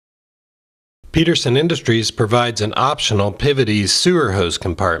Peterson Industries provides an optional Pivoties sewer hose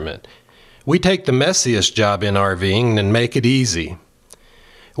compartment. We take the messiest job in RVing and make it easy.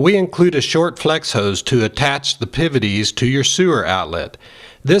 We include a short flex hose to attach the Pivoties to your sewer outlet.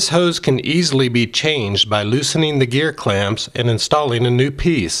 This hose can easily be changed by loosening the gear clamps and installing a new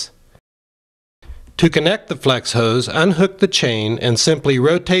piece. To connect the flex hose, unhook the chain and simply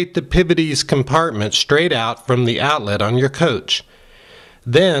rotate the Pivoties compartment straight out from the outlet on your coach.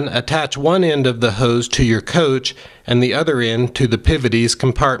 Then attach one end of the hose to your coach and the other end to the Pivoties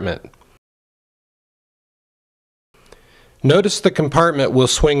compartment. Notice the compartment will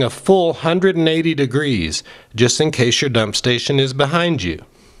swing a full 180 degrees, just in case your dump station is behind you.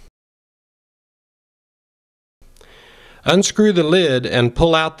 Unscrew the lid and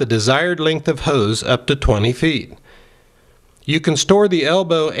pull out the desired length of hose up to 20 feet. You can store the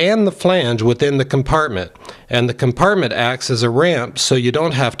elbow and the flange within the compartment, and the compartment acts as a ramp so you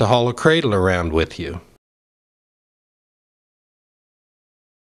don't have to haul a cradle around with you.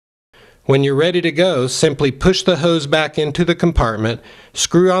 When you're ready to go, simply push the hose back into the compartment,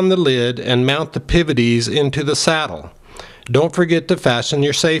 screw on the lid, and mount the Pivoties into the saddle. Don't forget to fasten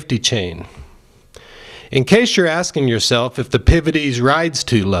your safety chain. In case you're asking yourself if the Pivoties rides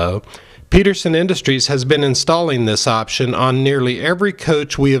too low, Peterson Industries has been installing this option on nearly every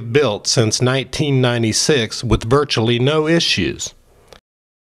coach we have built since 1996 with virtually no issues.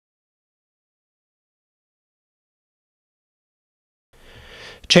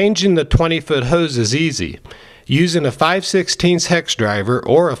 Changing the 20-foot hose is easy. Using a 5/16 hex driver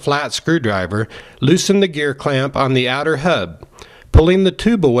or a flat screwdriver, loosen the gear clamp on the outer hub. Pulling the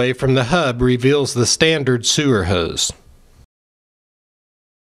tube away from the hub reveals the standard sewer hose.